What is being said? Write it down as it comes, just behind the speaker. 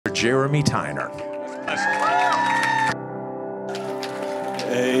Jeremy Tyner.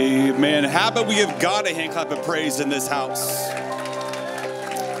 Amen. How about we give God a hand clap of praise in this house?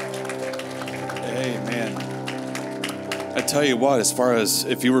 Amen. I tell you what, as far as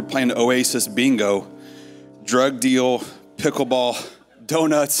if you were playing Oasis bingo, drug deal, pickleball,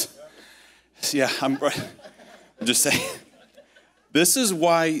 donuts, yeah, I'm just saying. This is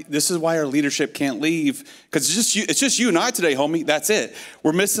why our leadership can't leave, because it's just you and I today, homie. That's it.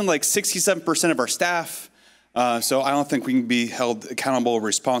 We're missing like 67% of our staff. So I don't think we can be held accountable or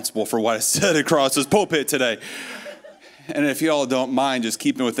responsible for what I said across this pulpit today. And if you all don't mind just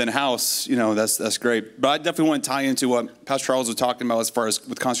keeping within house, that's great. But I definitely want to tie into what Pastor Charles was talking about as far as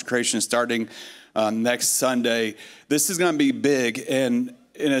with consecration starting next Sunday. This is going to be big, and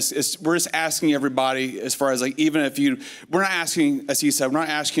we're just asking everybody as far as like, even if we're not asking, as he said, we're not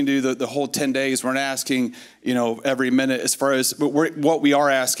asking to do the whole 10 days. We're not asking, every minute as far as, but what we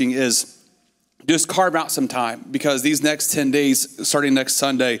are asking is, just carve out some time, because these next 10 days, starting next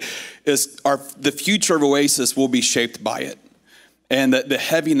Sunday, the future of Oasis will be shaped by it. And the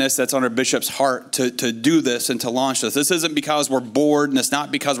heaviness that's on our bishop's heart to do this and to launch this. This isn't because we're bored, and it's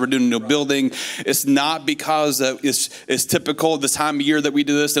not because we're doing a new building. It's not because it's typical of this time of year that we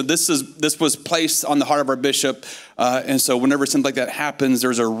do this. No, this was placed on the heart of our bishop. And so whenever something like that happens,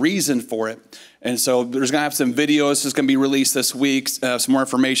 there's a reason for it. And so there's going to have some videos that's going to be released this week, some more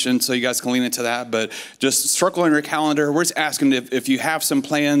information, so you guys can lean into that. But just circle on your calendar. We're just asking if you have some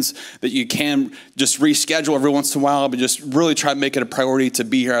plans that you can just reschedule every once in a while, but just really try to make it a priority to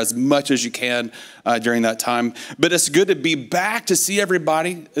be here as much as you can during that time. But it's good to be back to see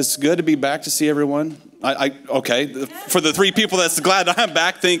everybody. It's good to be back to see everyone. Okay, for the 3 people that's glad I'm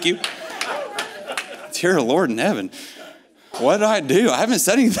back, thank you. Dear Lord in heaven. What did I do? I haven't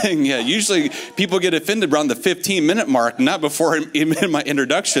said anything yet. Usually people get offended around the 15-minute mark, not before even my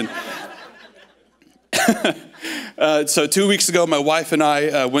introduction. So 2 weeks ago, my wife and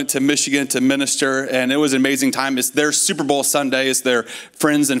I went to Michigan to minister, and it was an amazing time. It's their Super Bowl Sunday. It's their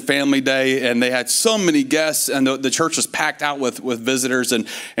friends and family day, and they had so many guests, and the church was packed out with visitors,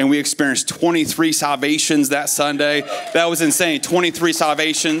 and we experienced 23 salvations that Sunday. That was insane, 23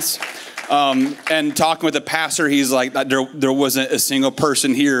 salvations. And talking with the pastor, he's like, there wasn't a single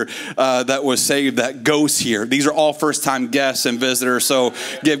person here that was saved that goes here. These are all first-time guests and visitors, so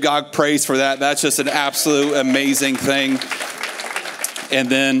give God praise for that. That's just an absolute amazing thing. And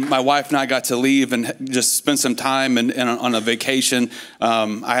then my wife and I got to leave and just spend some time on a vacation.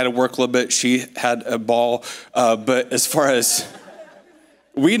 I had to work a little bit. She had a ball. But as far as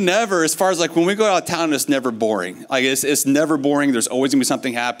when we go out of town, it's never boring. Like it's never boring. There's always gonna be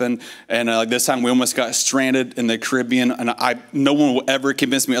something happen. And like this time we almost got stranded in the Caribbean, and no one will ever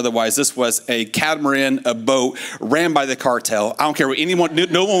convince me otherwise. This was a catamaran, a boat ran by the cartel. I don't care what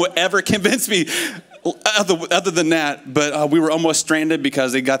no one will ever convince me other than that. But we were almost stranded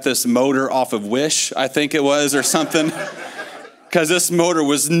because they got this motor off of Wish, I think it was, or something. Because this motor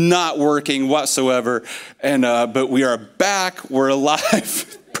was not working whatsoever. And but we are back. We're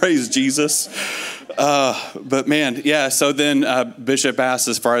alive. Praise Jesus. But man, yeah. So then Bishop asked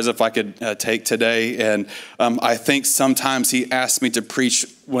as far as if I could take today. And I think sometimes he asked me to preach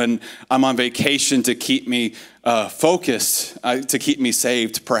when I'm on vacation to keep me focused, to keep me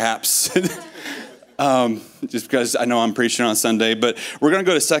saved, perhaps. Just because I know I'm preaching on Sunday, but we're going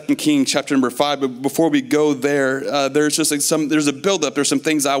to go to 2 Kings chapter number 5. But before we go there, there's just like there's a buildup. There's some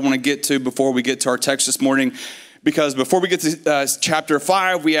things I want to get to before we get to our text this morning, because before we get to chapter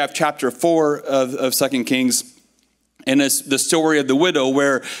 5, we have chapter 4 of 2 Kings. And it's the story of the widow,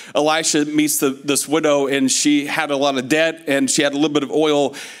 where Elisha meets this widow, and she had a lot of debt, and she had a little bit of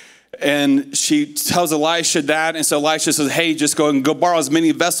oil. And she tells Elisha that, and so Elisha says, hey, just go borrow as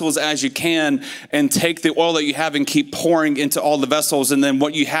many vessels as you can and take the oil that you have and keep pouring into all the vessels, and then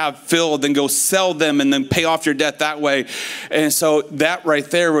what you have filled, then go sell them and then pay off your debt that way. And so that right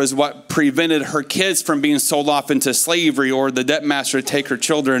there was what prevented her kids from being sold off into slavery, or the debt master to take her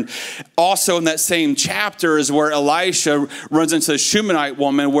children. Also in that same chapter is where Elisha runs into a Shunammite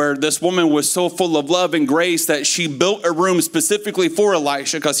woman, where this woman was so full of love and grace that she built a room specifically for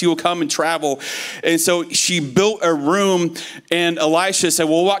Elisha, because he will come and travel. And so she built a room, and Elisha said,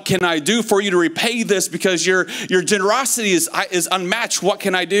 well, what can I do for you to repay this? Because your generosity is unmatched. What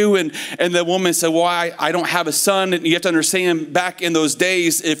can I do? And the woman said, well, I don't have a son. And you have to understand, back in those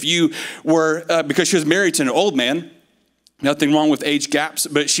days, if you were, because she was married to an old man, nothing wrong with age gaps,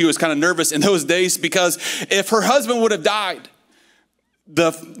 but she was kind of nervous in those days, because if her husband would have died,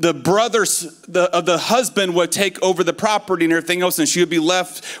 the brothers of the husband would take over the property and everything else, and she would be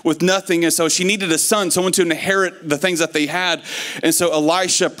left with nothing. And so she needed a son, someone to inherit the things that they had. And so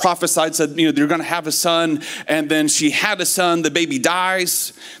Elisha prophesied, said, you're going to have a son. And then she had a son. The baby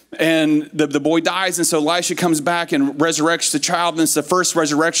dies, and the boy dies. And so Elisha comes back and resurrects the child. And it's the first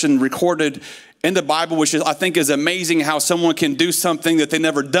resurrection recorded in the Bible, which I think is amazing, how someone can do something that they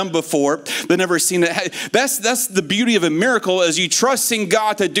never done before. They've never seen it. That's the beauty of a miracle, is you trusting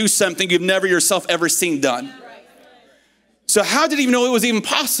God to do something you've never yourself ever seen done. So how did he even know it was even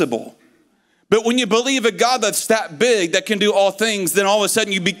possible? But when you believe a God that's that big, that can do all things, then all of a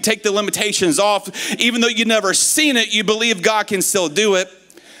sudden you take the limitations off. Even though you've never seen it, you believe God can still do it.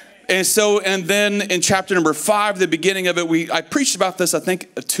 And then in chapter number 5, the beginning of it, I preached about this, I think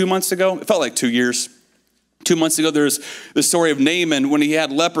 2 months ago. It felt like 2 years. 2 months ago, there's the story of Naaman when he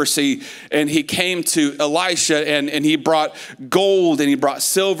had leprosy, and he came to Elisha, and he brought gold, and he brought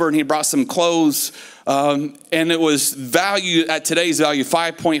silver, and he brought some clothes. And it was valued at today's value,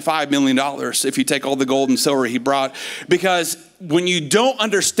 $5.5 million, if you take all the gold and silver he brought. Because when you don't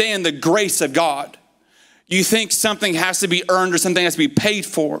understand the grace of God, you think something has to be earned or something has to be paid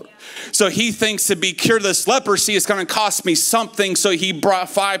for. So he thinks to be cured of this leprosy, it's going to cost me something. So he brought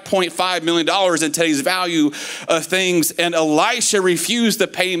 $5.5 million in today's value of things. And Elisha refused the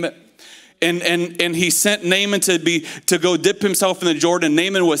payment. And he sent Naaman to go dip himself in the Jordan.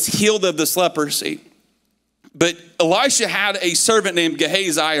 Naaman was healed of this leprosy. But Elisha had a servant named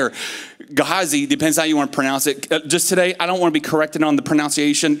Gehazi, or Gehazi, depends how you want to pronounce it. Just today, I don't want to be corrected on the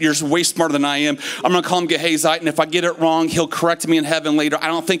pronunciation. You're way smarter than I am. I'm going to call him Gehazi, and if I get it wrong, he'll correct me in heaven later. I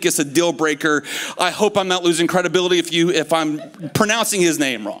don't think it's a deal breaker. I hope I'm not losing credibility if I'm pronouncing his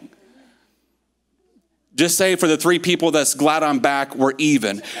name wrong. Just say for the 3 people that's glad I'm back, we're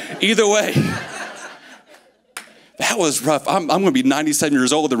even. Either way, that was rough. I'm going to be 97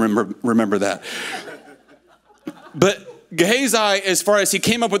 years old to remember that. But Gehazi, as far as he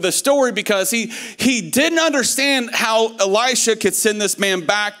came up with the story, because he didn't understand how Elisha could send this man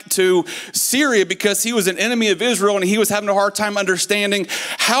back to Syria, because he was an enemy of Israel, and he was having a hard time understanding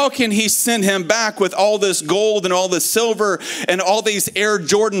how can he send him back with all this gold and all this silver and all these Air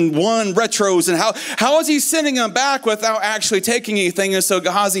Jordan 1 retros, and how is he sending him back without actually taking anything? And so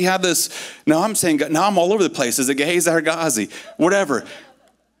Gehazi had this, now I'm all over the place. Is it Gehazi or Gehazi? Whatever.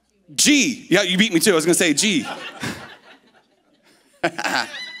 G. Yeah, you beat me too. I was going to say G.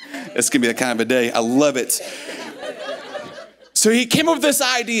 It's going to be that kind of a day. I love it. So he came up with this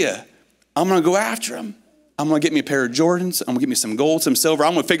idea. I'm going to go after him. I'm going to get me a pair of Jordans. I'm going to get me some gold, some silver.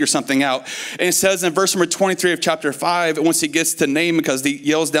 I'm going to figure something out. And it says in verse number 23 of chapter 5, once he gets to Naaman, because he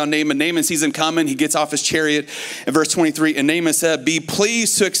yells down Naaman, Naaman sees him coming. He gets off his chariot. In verse 23, and Naaman said, be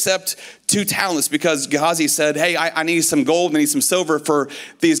pleased to accept 2 talents, because Gehazi said, hey, I need some gold. I need some silver for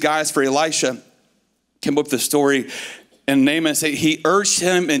these guys, for Elisha. Came up with the story. And Naaman said, he urged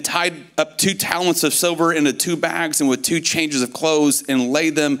him and tied up 2 talents of silver into 2 bags and with 2 changes of clothes, and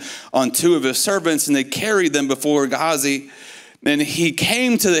laid them on 2 of his servants, and they carried them before Gehazi. And he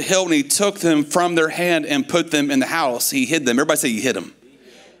came to the hill, and he took them from their hand and put them in the house. He hid them. Everybody say he hid them.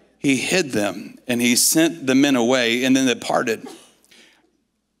 He hid them, and he sent the men away, and then they departed.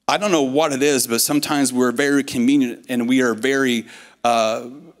 I don't know what it is, but sometimes we're very convenient, and we are very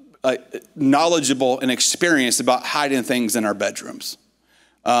knowledgeable and experienced about hiding things in our bedrooms.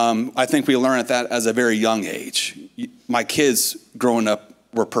 I think we learn at that as a very young age. My kids growing up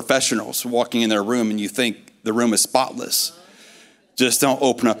were professionals, walking in their room, and you think the room is spotless. Just don't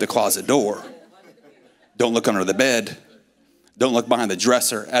open up the closet door. Don't look under the bed. Don't look behind the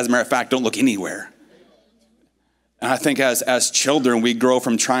dresser. As a matter of fact, don't look anywhere. And I think as children, we grow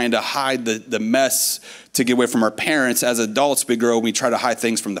from trying to hide the mess to get away from our parents. As adults, we grow and we try to hide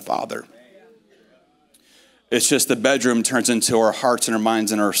things from the Father. It's just the bedroom turns into our hearts and our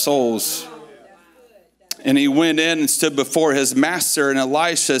minds and our souls. And he went in and stood before his master, and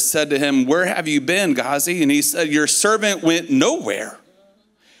Elisha said to him, where have you been, Gehazi? And he said, your servant went nowhere.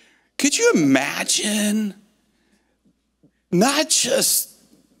 Could you imagine not just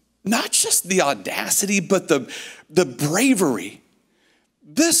the audacity, but the bravery?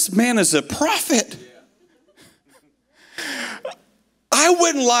 This man is a prophet. I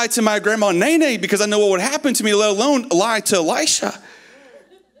wouldn't lie to my grandma Nene because I know what would happen to me, let alone lie to Elisha.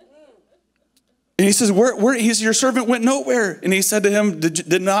 And he says, your servant went nowhere. And he said to him,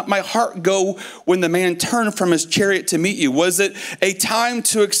 did not my heart go when the man turned from his chariot to meet you? Was it a time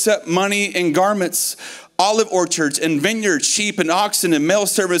to accept money and garments, olive orchards and vineyards, sheep and oxen and male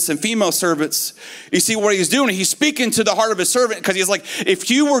servants and female servants? You see what he's doing? He's speaking to the heart of his servant, because he's like, if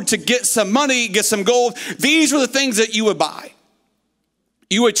you were to get some money, get some gold, these were the things that you would buy.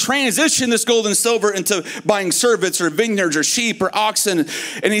 You would transition this gold and silver into buying servants or vineyards or sheep or oxen.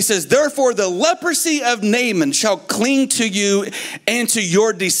 And he says, therefore the leprosy of Naaman shall cling to you and to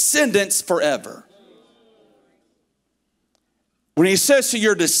your descendants forever. When he says to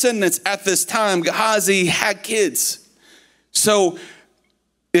your descendants at this time, Gehazi had kids. So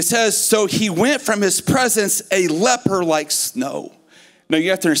it says, so he went from his presence a leper like snow. Now you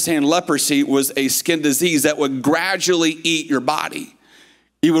have to understand, leprosy was a skin disease that would gradually eat your body.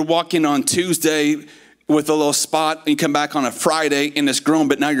 You would walk in on Tuesday with a little spot, and you come back on a Friday and it's grown,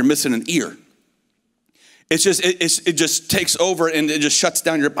 but now you're missing an ear. It just takes over and it just shuts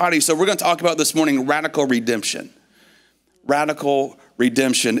down your body. So we're going to talk about this morning radical redemption. Radical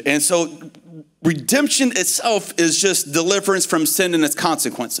redemption. And so redemption itself is just deliverance from sin and its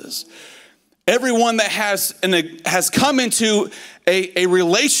consequences. Everyone that has come into a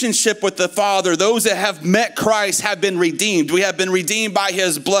relationship with the Father, those that have met Christ have been redeemed. We have been redeemed by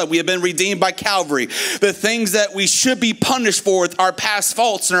his blood. We have been redeemed by Calvary. The things that we should be punished for, our past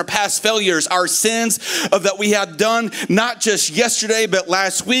faults and our past failures, our sins that we have done, not just yesterday, but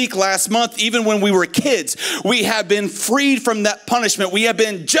last week, last month, even when we were kids, we have been freed from that punishment. We have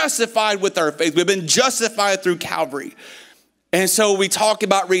been justified with our faith. We've been justified through Calvary. And so we talk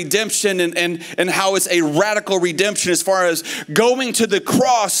about redemption and how it's a radical redemption as far as going to the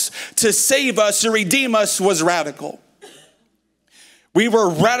cross to save us, to redeem us was radical. We were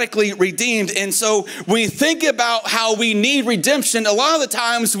radically redeemed. And so when we think about how we need redemption, a lot of the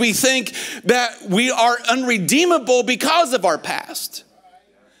times we think that we are unredeemable because of our past.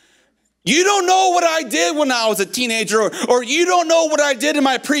 You don't know what I did when I was a teenager, or you don't know what I did in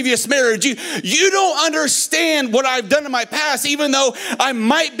my previous marriage. You don't understand what I've done in my past, even though I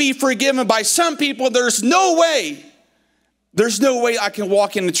might be forgiven by some people. There's no way I can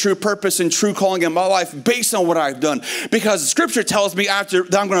walk into true purpose and true calling in my life based on what I've done. Because Scripture tells me after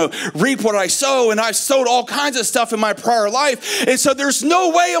that I'm going to reap what I sow, and I've sowed all kinds of stuff in my prior life. And so there's no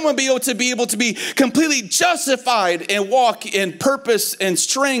way I'm going to be able to be completely justified and walk in purpose and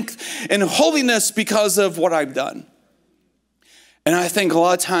strength and holiness because of what I've done. And I think a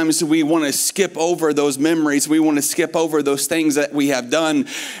lot of times we want to skip over those memories. We want to skip over those things that we have done.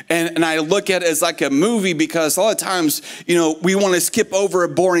 And I look at it as like a movie, because a lot of times, we want to skip over a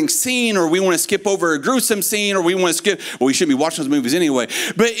boring scene, or we want to skip over a gruesome scene, or we want to skip, well, we shouldn't be watching those movies anyway.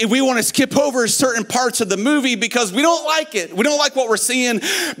 But we want to skip over certain parts of the movie because we don't like it. We don't like what we're seeing.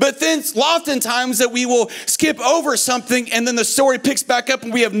 But then oftentimes that we will skip over something, and then the story picks back up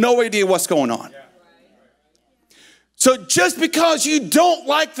and we have no idea what's going on. So just because you don't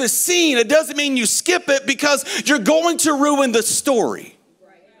like the scene, it doesn't mean you skip it, because you're going to ruin the story.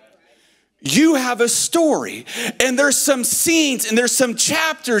 You have a story, and there's some scenes and there's some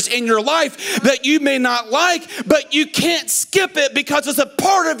chapters in your life that you may not like, but you can't skip it because it's a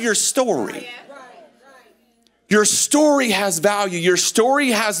part of your story. Your story has value, your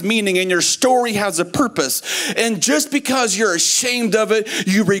story has meaning, and your story has a purpose. And just because you're ashamed of it,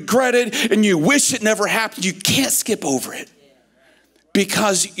 you regret it, and you wish it never happened, you can't skip over it.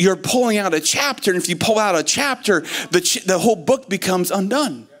 Because you're pulling out a chapter, and if you pull out a chapter, the whole book becomes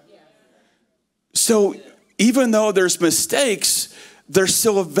undone. So even though there's mistakes, there's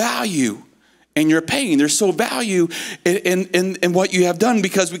still a value in your pain. There's still value in what you have done,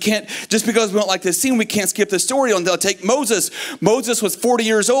 because we can't, just because we don't like this scene, we can't skip the story. They'll take Moses. Moses was 40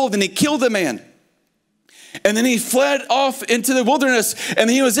 years old and he killed a man. And then he fled off into the wilderness, and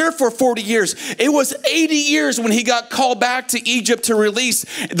he was there for 40 years. It was 80 years when he got called back to Egypt to release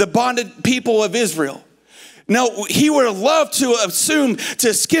the bonded people of Israel. Now, he would have loved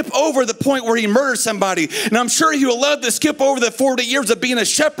to skip over the point where he murdered somebody. And I'm sure he would love to skip over the 40 years of being a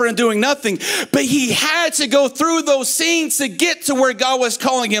shepherd and doing nothing. But he had to go through those scenes to get to where God was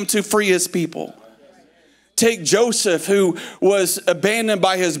calling him to free his people. Take Joseph, who was abandoned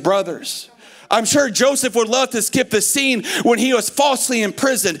by his brothers. I'm sure Joseph would love to skip the scene when he was falsely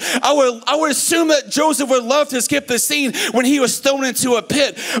imprisoned. I would assume that Joseph would love to skip the scene when he was thrown into a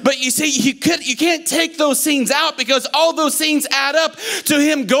pit. But you see, you can't take those scenes out, because all those scenes add up to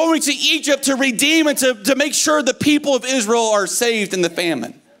him going to Egypt to redeem and to make sure the people of Israel are saved in the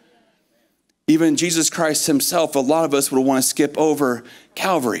famine. Even Jesus Christ himself, a lot of us would want to skip over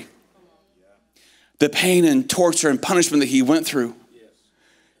Calvary. The pain and torture and punishment that he went through.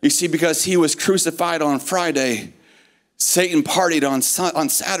 You see, because he was crucified on Friday, Satan partied on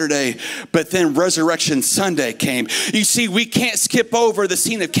Saturday, but then Resurrection Sunday came. You see, we can't skip over the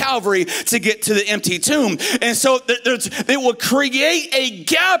scene of Calvary to get to the empty tomb. And so it will create a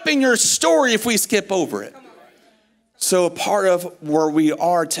gap in your story if we skip over it. So a part of where we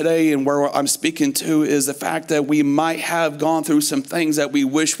are today and where I'm speaking to is the fact that we might have gone through some things that we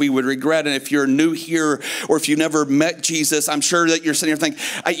wish we would regret. And if you're new here or if you never met Jesus, I'm sure that you're sitting here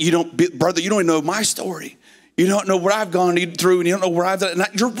thinking, brother, you don't even know my story. You don't know what I've gone through and you don't know where I've done.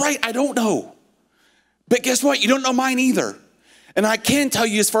 And you're right, I don't know. But guess what? You don't know mine either. And I can tell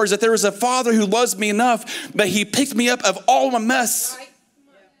you as far as that there is a Father who loves me enough that he picked me up of all my mess.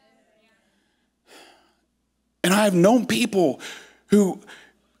 And I have known people who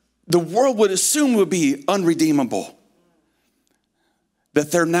the world would assume would be unredeemable,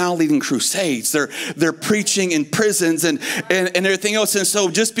 that they're now leading crusades. They're preaching in prisons and everything else. And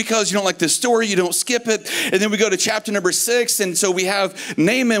so just because you don't like this story, you don't skip it. And then we go to chapter number 6. And so we have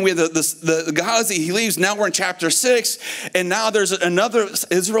Naaman, we have the Gehazi, he leaves. Now we're in chapter 6. And now there's another,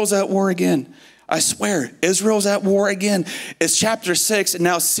 Israel's at war again. I swear, Israel's at war again. It's chapter 6, and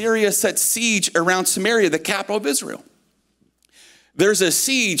now Syria sets siege around Samaria, the capital of Israel. There's a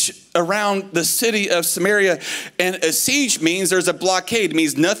siege around the city of Samaria, and a siege means there's a blockade. It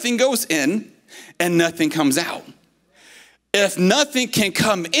means nothing goes in and nothing comes out. If nothing can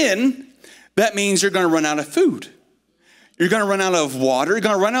come in, that means you're going to run out of food. You're going to run out of water. You're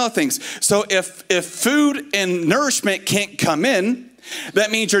going to run out of things. So if food and nourishment can't come in, that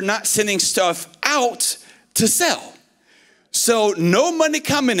means you're not sending stuff out to sell. So no money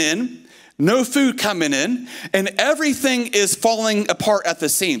coming in, no food coming in, and everything is falling apart at the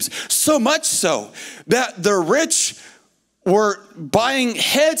seams. So much so that the rich were buying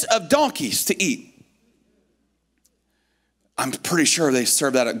heads of donkeys to eat. I'm pretty sure they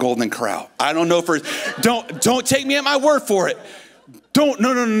serve that at Golden Corral. I don't know don't take me at my word for it.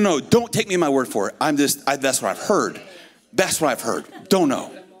 No. Don't take me at my word for it. That's what I've heard. That's what I've heard. Don't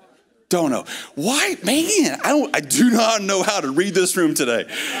know. Why, man? I do not know how to read this room today,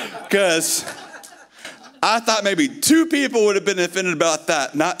 because I thought maybe 2 people would have been offended about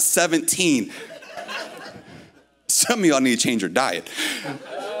that, not 17. Some of y'all need to change your diet.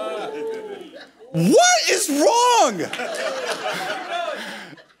 What is wrong?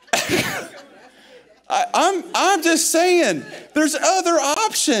 I'm just saying, there's other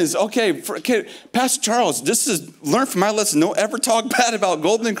options. Okay, Pastor Charles, this is learn from my lesson. Don't ever talk bad about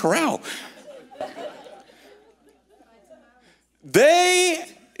Golden Corral. The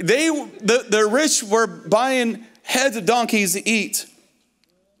rich were buying heads of donkeys to eat,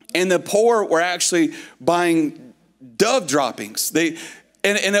 and the poor were actually buying dove droppings. And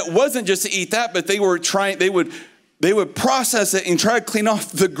it wasn't just to eat that, but they would process it and try to clean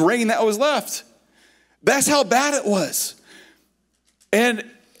off the grain that was left. That's how bad it was. And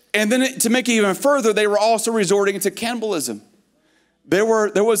then to make it even further, they were also resorting to cannibalism. There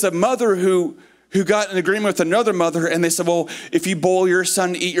was a mother who got an agreement with another mother, and they said, well, if you boil your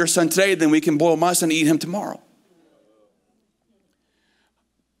son, eat your son today, then we can boil my son and eat him tomorrow.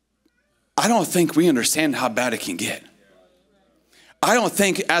 I don't think we understand how bad it can get. I don't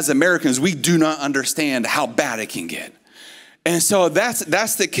think as Americans, we do not understand how bad it can get. And so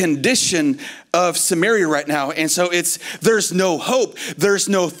that's the condition of Samaria right now. And so there's no hope. There's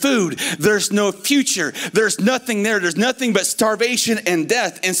no food. There's no future. There's nothing there. There's nothing but starvation and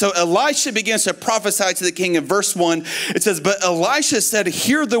death. And so Elisha begins to prophesy to the king in verse 1. It says, but Elisha said,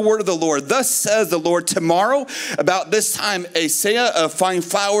 hear the word of the Lord. Thus says the Lord, tomorrow about this time, a seah of fine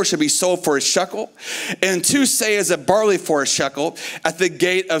flour shall be sold for a shekel, and 2 seahs of barley for a shekel at the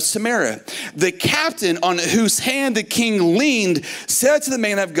gate of Samaria. The captain on whose hand the king leaned said to the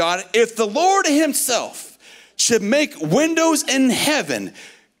man of God, if the Lord himself should make windows in heaven,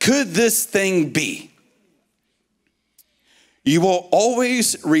 could this thing be? You will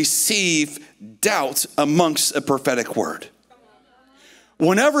always receive doubt amongst a prophetic word.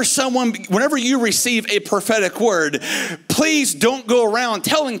 Whenever you receive a prophetic word, please don't go around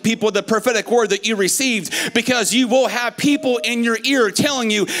telling people the prophetic word that you received, because you will have people in your ear telling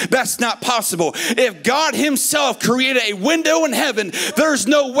you that's not possible. If God himself created a window in heaven, there's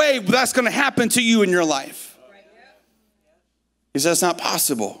no way that's going to happen to you in your life. He says it's not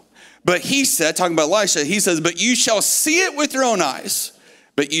possible. But he said, talking about Elisha, he says, but you shall see it with your own eyes,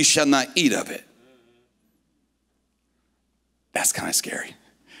 but you shall not eat of it. That's kind of scary.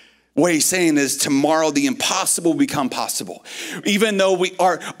 What he's saying is tomorrow the impossible will become possible. Even though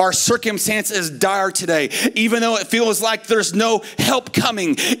our circumstance is dire today, even though it feels like there's no help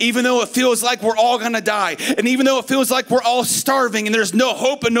coming, even though it feels like we're all going to die, and even though it feels like we're all starving and there's no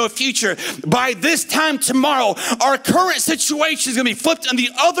hope and no future, by this time tomorrow, our current situation is going to be flipped on the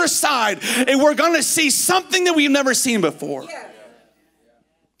other side, and we're going to see something that we've never seen before. Yeah.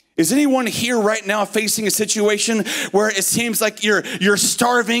 Is anyone here right now facing a situation where it seems like you're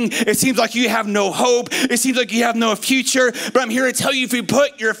starving? It seems like you have no hope. It seems like you have no future. But I'm here to tell you, if you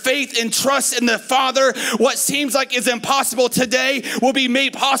put your faith and trust in the Father, what seems like is impossible today will be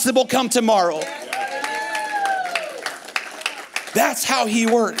made possible come tomorrow. That's how he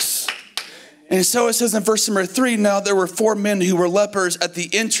works. And so it says in verse number 3, now there were 4 men who were lepers at the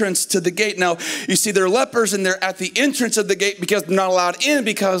entrance to the gate. Now, you see, they're lepers and they're at the entrance of the gate because they're not allowed in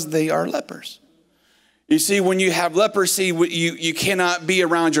because they are lepers. You see, when you have leprosy, you cannot be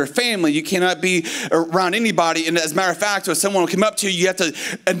around your family. You cannot be around anybody. And as a matter of fact, when someone will come up to you, you have to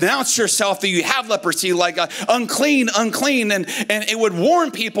announce yourself that you have leprosy, like unclean, unclean. And it would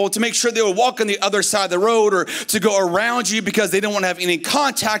warn people to make sure they would walk on the other side of the road or to go around you because they don't want to have any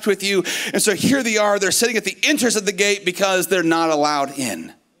contact with you. And so here they are. They're sitting at the entrance of the gate because they're not allowed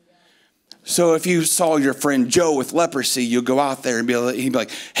in. So if you saw your friend Joe with leprosy, you'll go out there and he'd be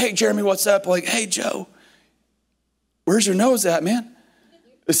like, hey, Jeremy, what's up? Like, hey, Joe. Where's your nose at, man?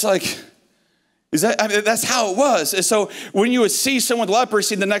 It's like, that's how it was. And so when you would see someone with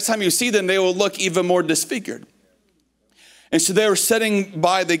leprosy, the next time you see them, they will look even more disfigured. And so they were sitting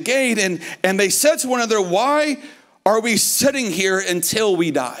by the gate and they said to one another, why are we sitting here until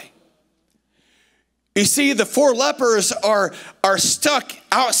we die? You see, the 4 lepers are stuck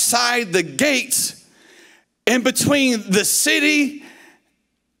outside the gates, in between the city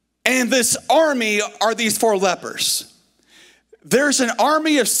and this army are these 4 lepers. There's an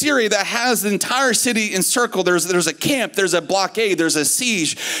army of Syria that has the entire city encircled. There's a camp, there's a blockade, there's a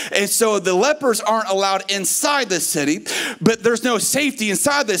siege. And so the lepers aren't allowed inside the city, but there's no safety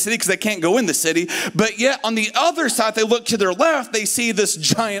inside the city because they can't go in the city. But yet on the other side, they look to their left, they see this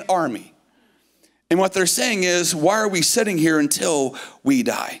giant army. And what they're saying is, why are we sitting here until we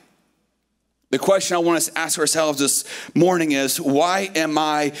die? The question I want us to ask ourselves this morning is, why am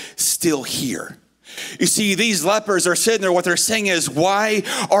I still here? You see, these lepers are sitting there. What they're saying is, why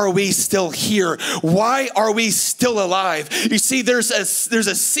are we still here? Why are we still alive? You see, there's a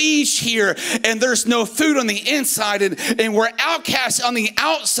siege here and there's no food on the inside and we're outcasts on the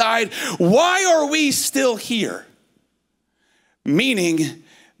outside. Why are we still here? Meaning,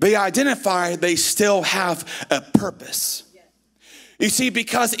 they identify they still have a purpose. You see,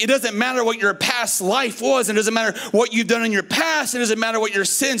 because it doesn't matter what your past life was, and it doesn't matter what you've done in your past, it doesn't matter what your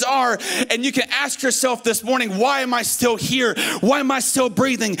sins are, and you can ask yourself this morning, why am I still here? Why am I still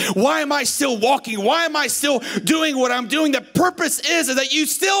breathing? Why am I still walking? Why am I still doing what I'm doing? The purpose is that you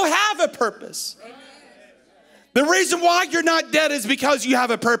still have a purpose. The reason why you're not dead is because you have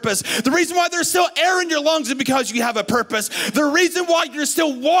a purpose. The reason why there's still air in your lungs is because you have a purpose. The reason why you're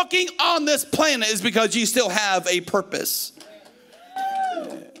still walking on this planet is because you still have a purpose.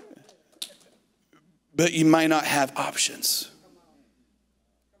 But you might not have options.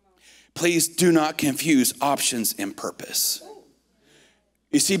 Please do not confuse options and purpose.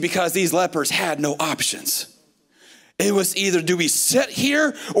 You see, because these lepers had no options. It was either, do we sit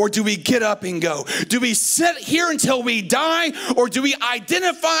here or do we get up and go? Do we sit here until we die, or do we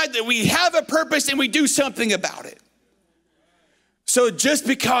identify that we have a purpose and we do something about it? So just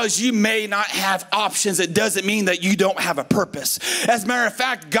because you may not have options, it doesn't mean that you don't have a purpose. As a matter of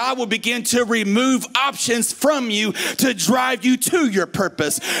fact, God will begin to remove options from you to drive you to your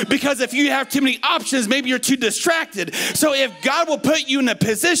purpose. Because if you have too many options, maybe you're too distracted. So if God will put you in a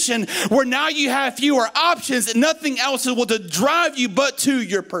position where now you have fewer options and nothing else will to drive you but to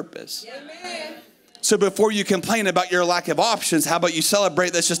your purpose. Amen. So before you complain about your lack of options, how about you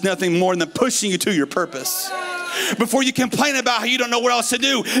celebrate that's just nothing more than pushing you to your purpose? Before you complain about how you don't know what else to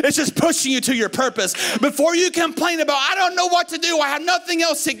do, it's just pushing you to your purpose. Before you complain about, I don't know what to do, I have nothing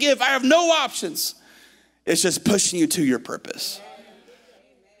else to give, I have no options, it's just pushing you to your purpose.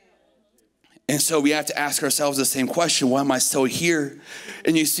 And so we have to ask ourselves the same question, why am I still here?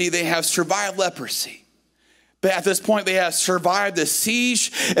 And you see, they have survived leprosy. But at this point, they have survived the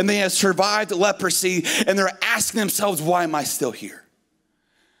siege and they have survived leprosy, and they're asking themselves, why am I still here?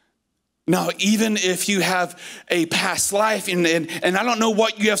 Now, even if you have a past life, and I don't know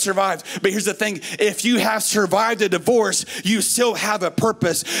what you have survived, but here's the thing. If you have survived a divorce, you still have a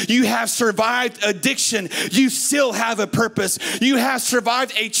purpose. You have survived addiction, you still have a purpose. You have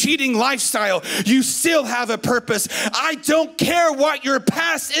survived a cheating lifestyle, you still have a purpose. I don't care what your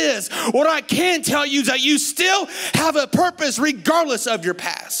past is. What I can tell you is that you still have a purpose regardless of your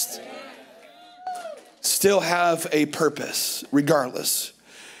past. Still have a purpose regardless.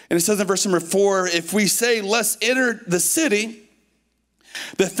 And it says in verse number 4, if we say, let's enter the city,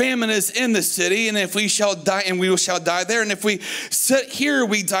 the famine is in the city, and if we shall die, and we shall die there. And if we sit here,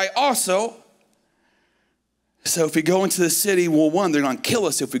 we die also. So if we go into the city, well, one, they're going to kill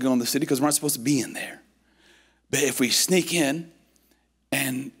us if we go in the city because we're not supposed to be in there. But if we sneak in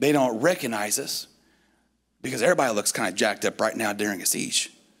and they don't recognize us, because everybody looks kind of jacked up right now during a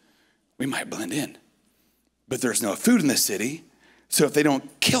siege, we might blend in. But there's no food in the city, so if they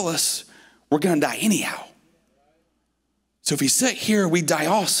don't kill us, we're going to die anyhow. So if we sit here, we die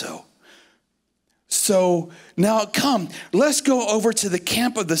also. So now come, let's go over to the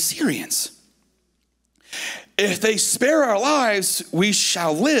camp of the Syrians. If they spare our lives, we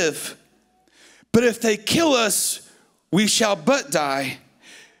shall live. But if they kill us, we shall but die.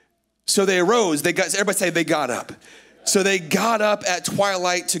 So they arose. Everybody say they got up. So they got up at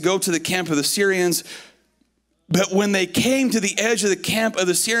twilight to go to the camp of the Syrians. But when they came to the edge of the camp of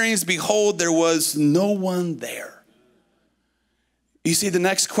the Syrians, behold, there was no one there. You see, the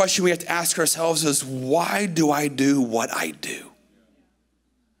next question we have to ask ourselves is, why do I do what I do?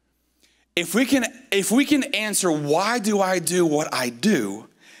 If we can answer, why do I do what I do,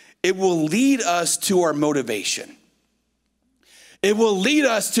 it will lead us to our motivation. It will lead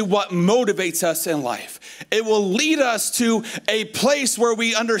us to what motivates us in life. It will lead us to a place where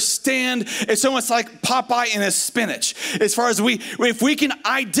we understand it's almost like Popeye and his spinach. As far as if we can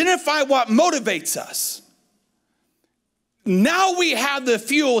identify what motivates us, now we have the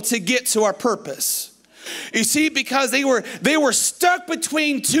fuel to get to our purpose. You see, because they were stuck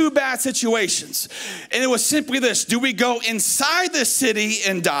between two bad situations. And it was simply this: do we go inside the city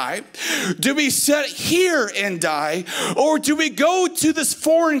and die? Do we sit here and die? Or do we go to this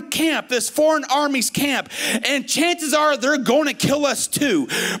foreign camp, this foreign army's camp? And chances are they're going to kill us too.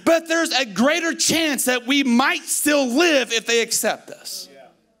 But there's a greater chance that we might still live if they accept us.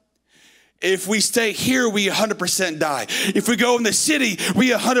 If we stay here, we 100% die. If we go in the city,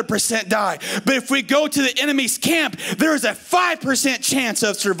 we 100% die. But if we go to the enemy's camp, there is a 5% chance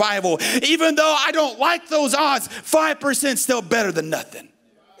of survival. Even though I don't like those odds, 5% is still better than nothing.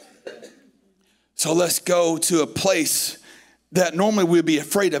 So let's go to a place that normally we'd be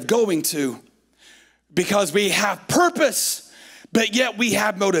afraid of going to because we have purpose, but yet we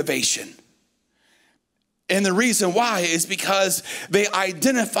have motivation. And the reason why is because they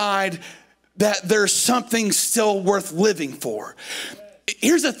identified that there's something still worth living for.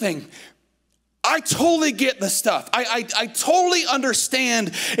 Here's the thing. I totally get the stuff. I totally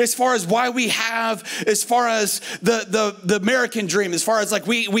understand as far as why we have, as far as the American dream, as far as like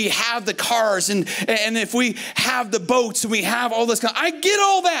we have the cars and if we have the boats and we have all this. I get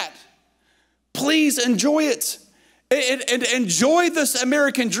all that. Please enjoy it. And enjoy this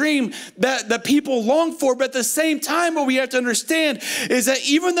American dream that people long for. But at the same time, what we have to understand is that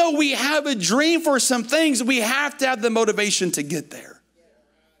even though we have a dream for some things, we have to have the motivation to get there.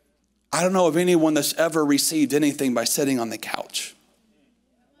 I don't know of anyone that's ever received anything by sitting on the couch.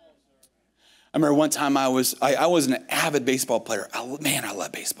 I remember one time I was an avid baseball player. I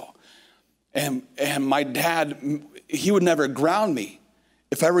love baseball. And my dad, he would never ground me.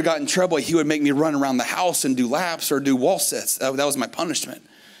 If I ever got in trouble, he would make me run around the house and do laps or do wall sits. That was my punishment.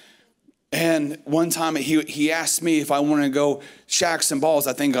 And one time he asked me if I wanted to go shack some balls.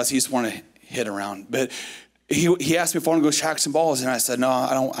 I think because he just wanted to hit around. But he asked me if I wanted to go shack some balls. And I said, no,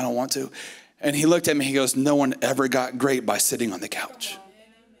 I don't want to. And he looked at me, he goes, no one ever got great by sitting on the couch.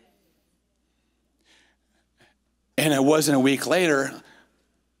 And it wasn't a week later,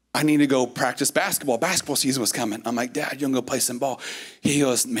 I need to go practice basketball. Basketball season was coming. I'm like, Dad, you want to go play some ball? He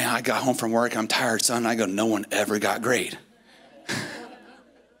goes, man, I got home from work. I'm tired, son. I go, no one ever got great.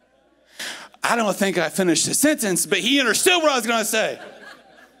 I don't think I finished the sentence, but he understood what I was going to say.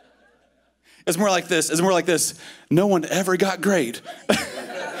 It's more like this. No one ever got great.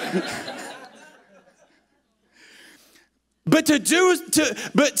 But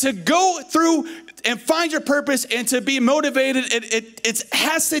to go through and find your purpose and to be motivated, it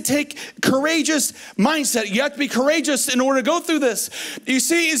has to take courageous mindset. You have to be courageous in order to go through this. You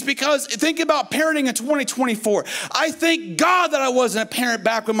see, it's because think about parenting in 2024. I thank God that I wasn't a parent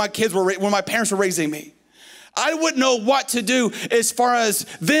back when my parents were raising me. I wouldn't know what to do as far as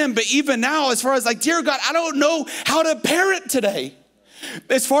them, but even now, as far as like, dear God, I don't know how to parent today.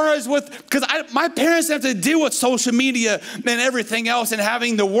 As far as because my parents have to deal with social media and everything else and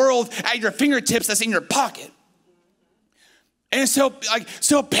having the world at your fingertips that's in your pocket. And so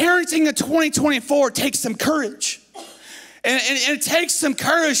parenting in 2024 takes some courage. And it takes some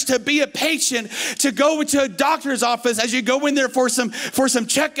courage to be a patient, to go into a doctor's office as you go in there for some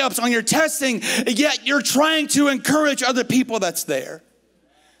checkups on your testing, yet you're trying to encourage other people that's there.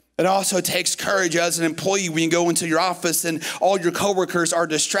 It also takes courage as an employee when you go into your office and all your coworkers are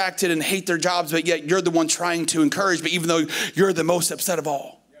distracted and hate their jobs, but yet you're the one trying to encourage, but even though you're the most upset of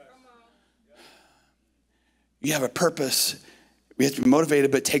all. You have a purpose. We have to be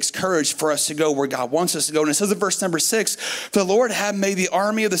motivated, but it takes courage for us to go where God wants us to go. And it says in verse number 6, the Lord had made the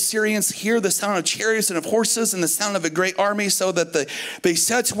army of the Syrians hear the sound of chariots and of horses and the sound of a great army, so that they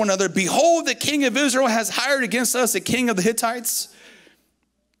said to one another, behold, the king of Israel has hired against us the king of the Hittites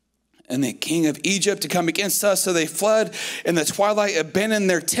and the king of Egypt to come against us. So they fled in the twilight, abandoned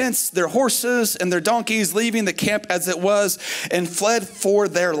their tents, their horses, and their donkeys, leaving the camp as it was, and fled for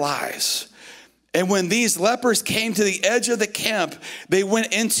their lives. And when these lepers came to the edge of the camp, they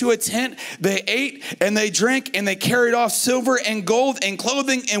went into a tent, they ate and they drank, and they carried off silver and gold and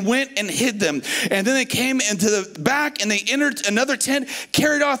clothing and went and hid them. And then they came into the back and they entered another tent,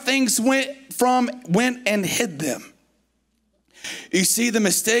 carried off things, went and hid them. You see, the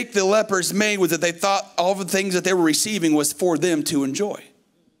mistake the lepers made was that they thought all the things that they were receiving was for them to enjoy.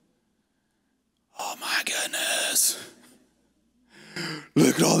 Oh my goodness.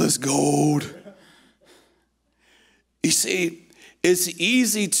 Look at all this gold. You see, it's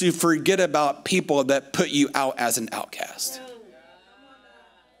easy to forget about people that put you out as an outcast.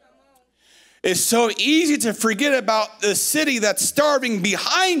 It's so easy to forget about the city that's starving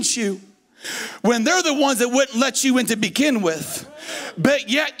behind you when they're the ones that wouldn't let you in to begin with. But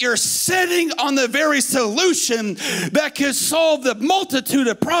yet you're sitting on the very solution that can solve the multitude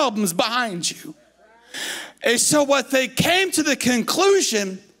of problems behind you. And so what they came to the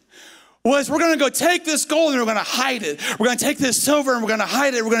conclusion was, we're going to go take this gold and we're going to hide it. We're going to take this silver and we're going to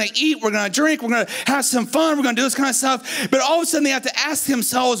hide it. We're going to eat, we're going to drink, we're going to have some fun, we're going to do this kind of stuff. But all of a sudden they have to ask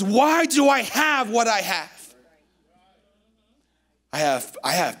themselves, why do I have what I have? I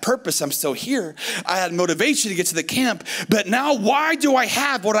have purpose, I'm still here. I had motivation to get to the camp, but now why do I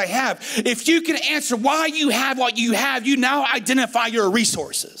have what I have? If you can answer why you have what you have, you now identify your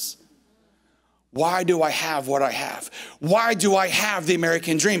resources. Why do I have what I have? Why do I have the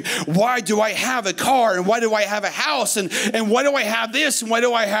American dream? Why do I have a car? And why do I have a house? And why do I have this? And why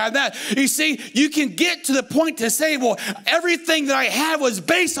do I have that? You see, you can get to the point to say, well, everything that I have was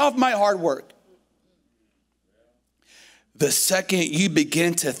based off my hard work. The second you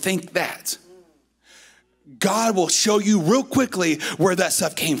begin to think that, God will show you real quickly where that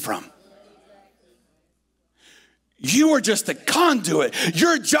stuff came from. You were just a conduit.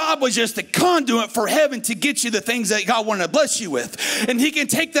 Your job was just a conduit for heaven to get you the things that God wanted to bless you with. And he can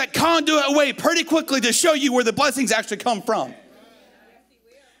take that conduit away pretty quickly to show you where the blessings actually come from.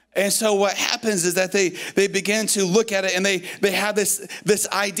 And so what happens is that they begin to look at it, and they have this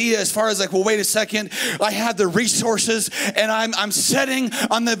idea as far as like, well, wait a second, I have the resources and I'm setting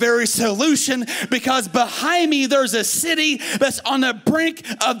on the very solution, because behind me there's a city that's on the brink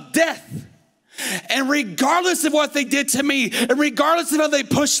of death. And regardless of what they did to me, and regardless of how they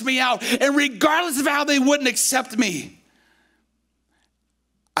pushed me out, and regardless of how they wouldn't accept me,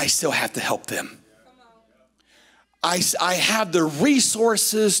 I still have to help them. I have the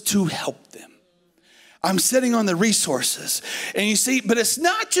resources to help them. I'm sitting on the resources. And you see, but it's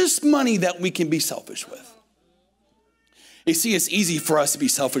not just money that we can be selfish with. You see, it's easy for us to be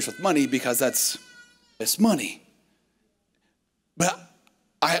selfish with money because it's money. But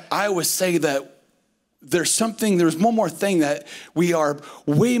I would say that there's one more thing that we are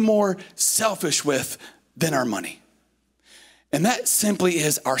way more selfish with than our money. And that simply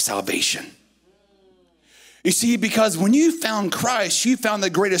is our salvation. You see, because when you found Christ, you found the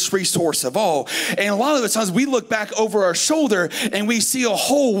greatest resource of all. And a lot of the times we look back over our shoulder and we see a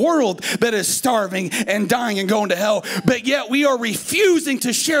whole world that is starving and dying and going to hell. But yet we are refusing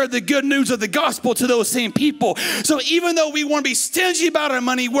to share the good news of the gospel to those same people. So even though we want to be stingy about our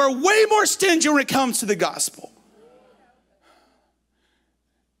money, we're way more stingy when it comes to the gospel.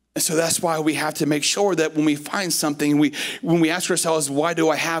 And so that's why we have to make sure that when we find something, when we ask ourselves, why do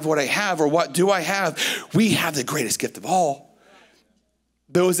I have what I have, or what do I have? We have the greatest gift of all.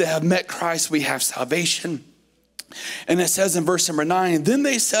 Those that have met Christ, we have salvation. And it says in verse number 9, then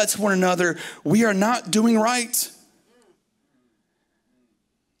they said to one another, we are not doing right.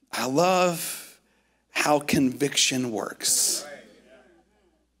 I love how conviction works.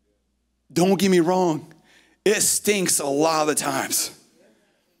 Don't get me wrong. It stinks a lot of the times.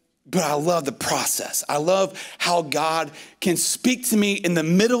 But I love the process. I love how God can speak to me in the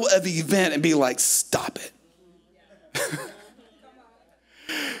middle of the event and be like, stop it.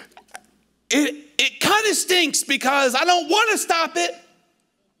 It kind of stinks because I don't want to stop it.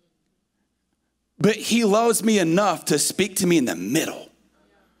 But he loves me enough to speak to me in the middle.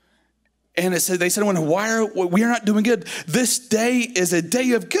 And it said, they said, we are not doing good. This day is a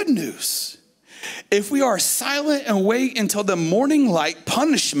day of good news. If we are silent and wait until the morning light,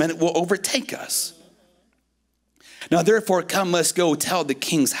 punishment will overtake us. Now, therefore, come, let's go tell the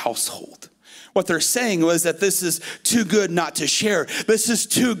king's household. What they're saying was that this is too good not to share. This is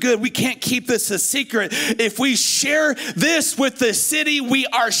too good. We can't keep this a secret. If we share this with the city, we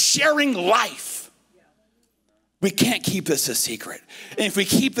are sharing life. We can't keep this a secret. And if we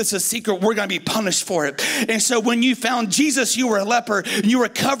keep this a secret, we're going to be punished for it. And so when you found Jesus, you were a leper, and you were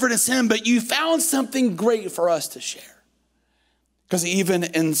covered in sin, but you found something great for us to share. Because even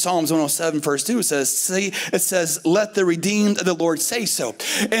in Psalms 107, verse 2, it says, let the redeemed of the Lord say so.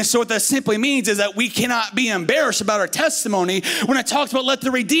 And so what that simply means is that we cannot be embarrassed about our testimony. When it talks about let the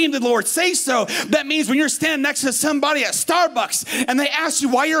redeemed of the Lord say so, that means when you're standing next to somebody at Starbucks and they ask you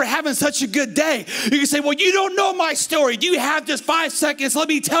why you're having such a good day, you can say, well, you don't know my story. Do you have just 5 seconds? Let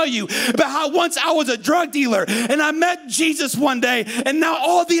me tell you about how once I was a drug dealer and I met Jesus one day and now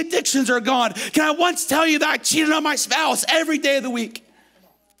all the addictions are gone. Can I once tell you that I cheated on my spouse every day of the week?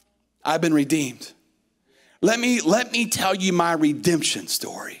 I've been redeemed. Let me tell you my redemption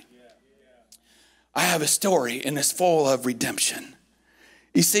story. I have a story and it's full of redemption.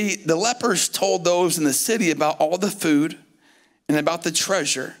 You see, the lepers told those in the city about all the food and about the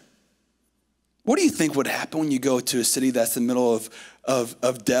treasure. What do you think would happen when you go to a city that's in the middle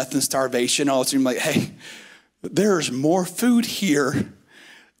of death and starvation? All of a sudden you're like, hey, there's more food here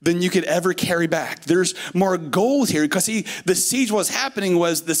than you could ever carry back. There's more gold here because the siege was happening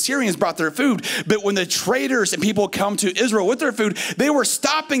was the Syrians brought their food, but when the traders and people come to Israel with their food, they were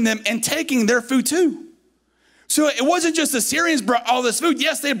stopping them and taking their food too. So it wasn't just the Syrians brought all this food.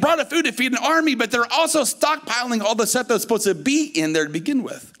 Yes, they brought a food to feed an army, but they're also stockpiling all the stuff that was supposed to be in there to begin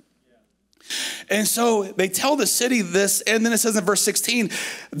with. And so they tell the city this, and then it says in verse 16,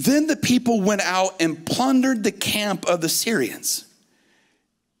 then the people went out and plundered the camp of the Syrians.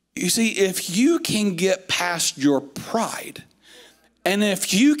 You see, if you can get past your pride, and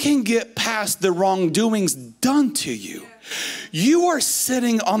if you can get past the wrongdoings done to you, you are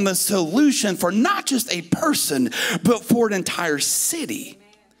sitting on the solution for not just a person, but for an entire city.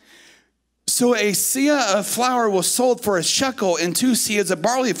 So a seah of flour was sold for a shekel and 2 seahs of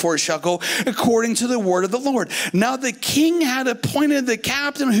barley for a shekel, according to the word of the Lord. Now the king had appointed the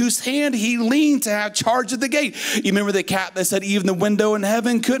captain whose hand he leaned to have charge of the gate. You remember the cat that said even the window in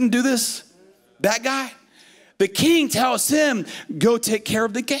heaven couldn't do this? That guy? The king tells him, go take care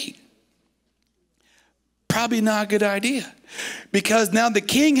of the gate. Probably not a good idea. Because now the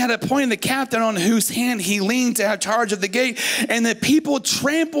king had appointed the captain on whose hand he leaned to have charge of the gate, and the people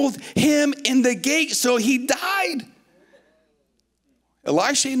trampled him in the gate, so he died.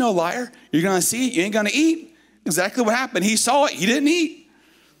 Elisha ain't no liar. You're going to see it, you ain't going to eat. Exactly what happened. He saw it, he didn't eat.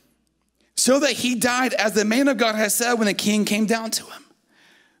 So that he died, as the man of God has said when the king came down to him.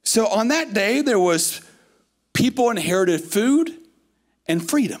 So on that day, there was people inherited food and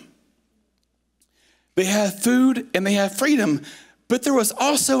freedom. They had food and they had freedom, but there was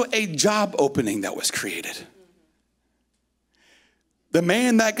also a job opening that was created. The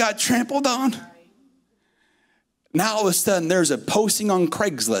man that got trampled on, now all of a sudden there's a posting on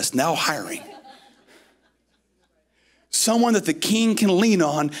Craigslist, now hiring. Someone that the king can lean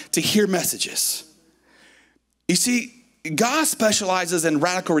on to hear messages. You see, God specializes in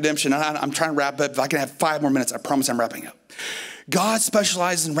radical redemption. I'm trying to wrap up. If I can have 5 more minutes, I promise I'm wrapping up. God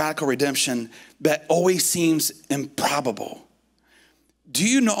specializes in radical redemption that always seems improbable. Do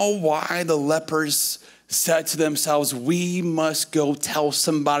you know why the lepers said to themselves, we must go tell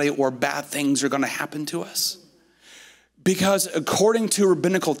somebody or bad things are going to happen to us? Because according to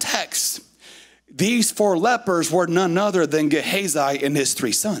rabbinical texts, these 4 lepers were none other than Gehazi and his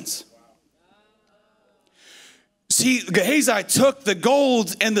 3 sons. See, Gehazi took the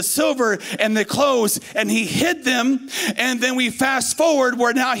gold and the silver and the clothes and he hid them. And then we fast forward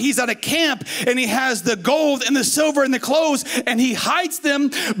where now he's at a camp and he has the gold and the silver and the clothes and he hides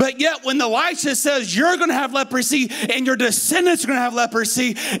them. But yet when Elisha says you're going to have leprosy and your descendants are going to have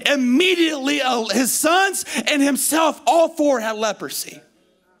leprosy, immediately his sons and himself, all 4 had leprosy.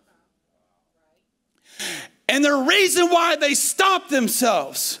 And the reason why they stopped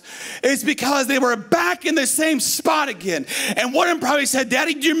themselves is because they were back in the same spot again. And one of them probably said,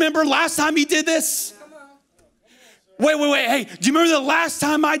 Daddy, do you remember last time you did this? Wait. Hey, do you remember the last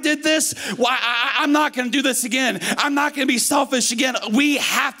time I did this? Well, I'm not going to do this again. I'm not going to be selfish again. We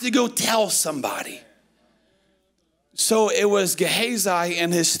have to go tell somebody. So it was Gehazi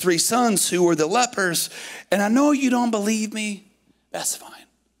and his 3 sons who were the lepers. And I know you don't believe me. That's fine.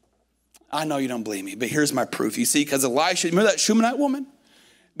 I know you don't believe me, but here's my proof. You see, because Elisha, remember that Shunammite woman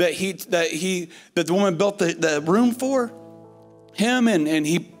that the woman built the room for him, and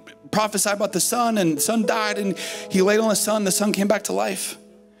he prophesied about the son, and the son died, and he laid on the son came back to life.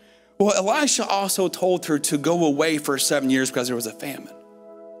 Well, Elisha also told her to go away for 7 years because there was a famine.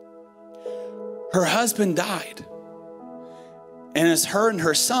 her husband died. And it's her and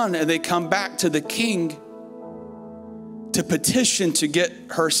her son, and they come back to the king to petition to get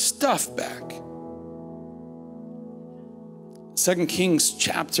her stuff back. 2 Kings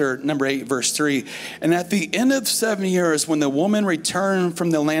chapter number 8, verse 3. And at the end of 7 years, when the woman returned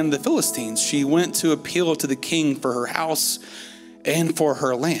from the land of the Philistines, she went to appeal to the king for her house and for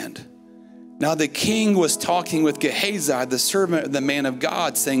her land. Now the king was talking with Gehazi, the servant of the man of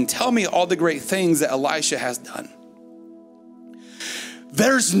God, saying, tell me all the great things that Elisha has done.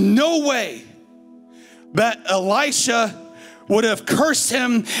 There's no way that Elisha would have cursed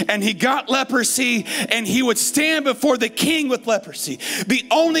him and he got leprosy and he would stand before the king with leprosy. The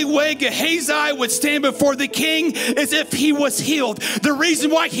only way Gehazi would stand before the king is if he was healed. The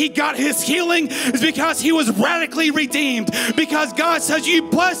reason why he got his healing is because he was radically redeemed. Because God says, you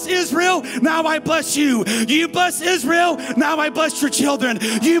bless Israel, now I bless you. You bless Israel, now I bless your children.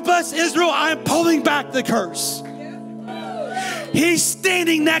 You bless Israel, I'm pulling back the curse. He's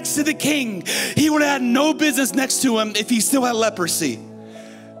standing next to the king. He would have had no business next to him if he still had leprosy.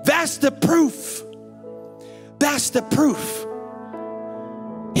 That's the proof. That's the proof.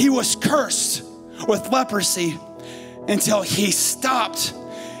 He was cursed with leprosy until he stopped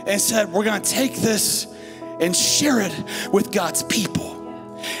and said, we're going to take this and share it with God's people.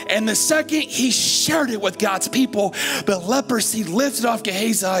 And the second he shared it with God's people, the leprosy lifted off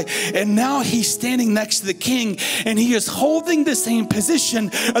Gehazi, and now he's standing next to the king, and he is holding the same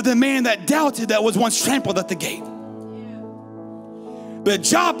position of the man that doubted, that was once trampled at the gate. The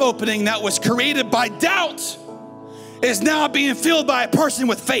job opening that was created by doubt is now being filled by a person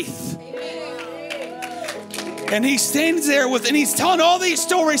with faith. And he stands there and he's telling all these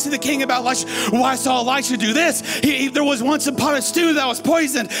stories to the king about Elisha. Well, I saw Elisha do this. There was once a pot of stew that was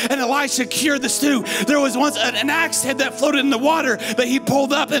poisoned and Elisha cured the stew. There was once an axe head that floated in the water that he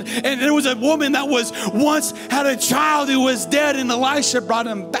pulled up. And there was a woman that was once had a child who was dead and Elisha brought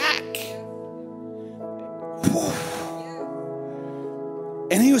him back. Whew.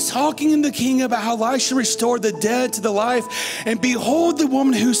 And he was talking to the king about how Elisha restored the dead to the life. And behold, the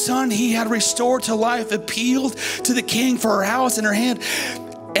woman whose son he had restored to life appealed to the king for her house and her hand.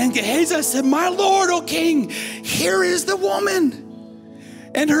 And Gehazi said, my lord, O king, here is the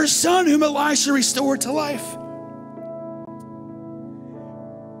woman and her son whom Elisha restored to life.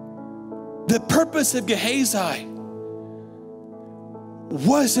 The purpose of Gehazi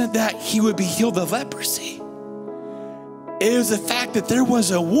wasn't that he would be healed of leprosy. It was the fact that there was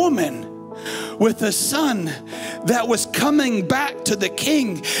a woman with a son that was coming back to the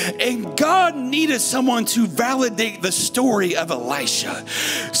king, and God needed someone to validate the story of Elisha.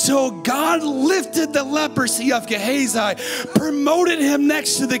 So God lifted the leprosy of Gehazi, promoted him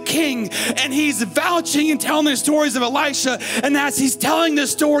next to the king, and he's vouching and telling the stories of Elisha. And as he's telling the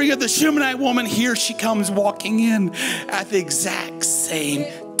story of the Shunammite woman, here she comes walking in at the exact same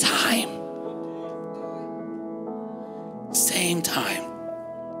time. Same time.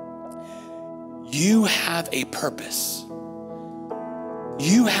 You have a purpose.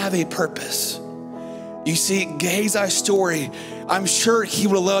 You have a purpose. You see, Gehazi's story, I'm sure he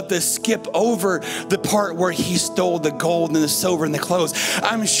would love to skip over the part where he stole the gold and the silver and the clothes.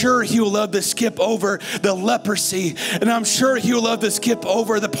 I'm sure he would love to skip over the leprosy. And I'm sure he would love to skip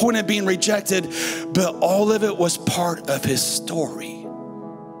over the point of being rejected. But all of it was part of his story.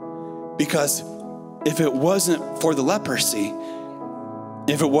 Because if it wasn't for the leprosy,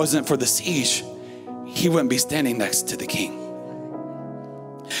 if it wasn't for the siege, he wouldn't be standing next to the king.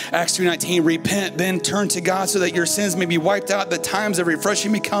 Acts 3:19, repent, then turn to God so that your sins may be wiped out, that times of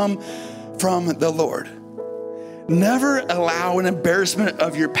refreshing may come from the Lord. Never allow an embarrassment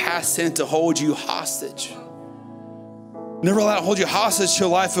of your past sin to hold you hostage. Never allow it to hold you hostage to a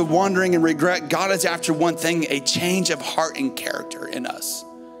life of wandering and regret. God is after one thing, a change of heart and character in us.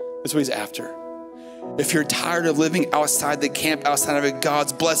 That's what he's after. If you're tired of living outside the camp, outside of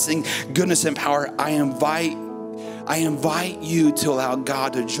God's blessing, goodness, and power, I invite you to allow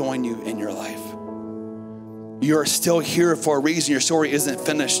God to join you in your life. You're still here for a reason. Your story isn't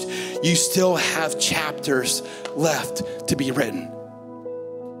finished. You still have chapters left to be written.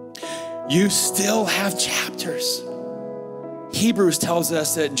 You still have chapters. Hebrews tells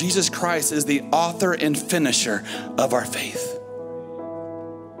us that Jesus Christ is the author and finisher of our faith.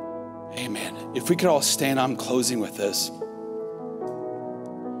 Amen. If we could all stand, I'm closing with this.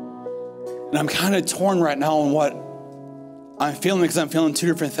 And I'm kind of torn right now on what I'm feeling, because I'm feeling two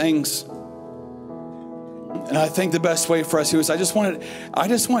different things. And I think the best way for us to do is I just want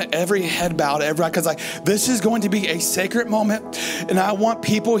every head bowed, because this is going to be a sacred moment. And I want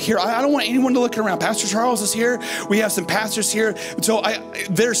people here. I don't want anyone to look around. Pastor Charles is here. We have some pastors here. So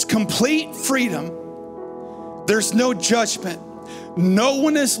there's complete freedom. There's no judgment. No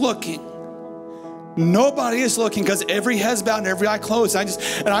one is looking. Nobody is looking, because every head's bowed and every eye closed. I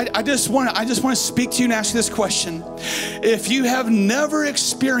just want to speak to you and ask you this question. If you have never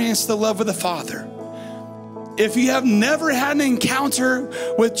experienced the love of the Father, if you have never had an encounter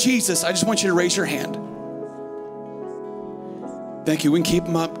with Jesus, I just want you to raise your hand. Thank you. We can keep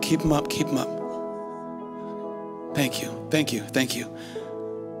them up, keep them up, keep them up. Thank you, thank you, thank you.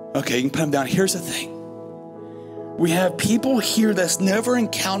 Okay, you can put them down. Here's the thing. We have people here that's never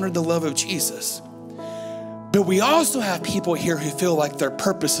encountered the love of Jesus. But we also have people here who feel like their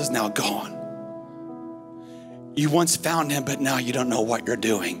purpose is now gone. You once found him, but now you don't know what you're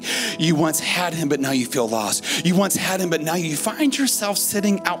doing. You once had him, but now you feel lost. You once had him, but now you find yourself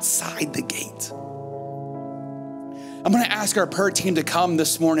sitting outside the gate. I'm going to ask our prayer team to come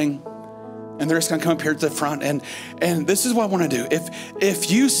this morning, and they're just going to come up here to the front. And this is what I want to do.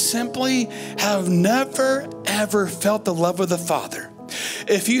 If you simply have never, ever felt the love of the Father,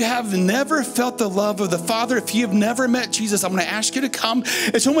 if you have never felt the love of the Father, if you've never met Jesus, I'm going to ask you to come.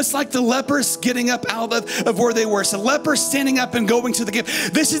 It's almost like the lepers getting up out of where they were. So lepers standing up and going to the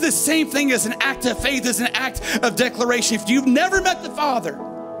gift. This is the same thing as an act of faith, as an act of declaration. If you've never met the Father,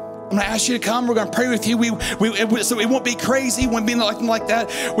 I'm going to ask you to come. We're going to pray with you. So it won't be crazy. It won't be nothing like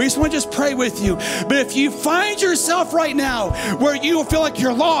that. We just want to just pray with you. But if you find yourself right now where you feel like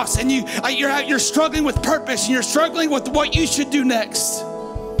you're lost and you're struggling with purpose and you're struggling with what you should do next,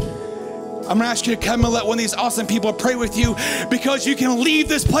 I'm going to ask you to come and let one of these awesome people pray with you, because you can leave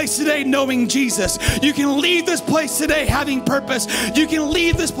this place today knowing Jesus. You can leave this place today having purpose. You can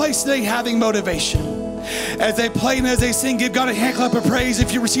leave this place today having motivation. As they play and as they sing, give God a hand clap of praise.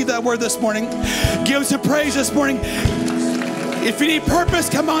 If you received that word this morning, give him some praise this morning. If you need purpose,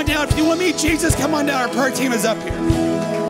 come on down. If you want to meet Jesus, come on down. Our prayer team is up here.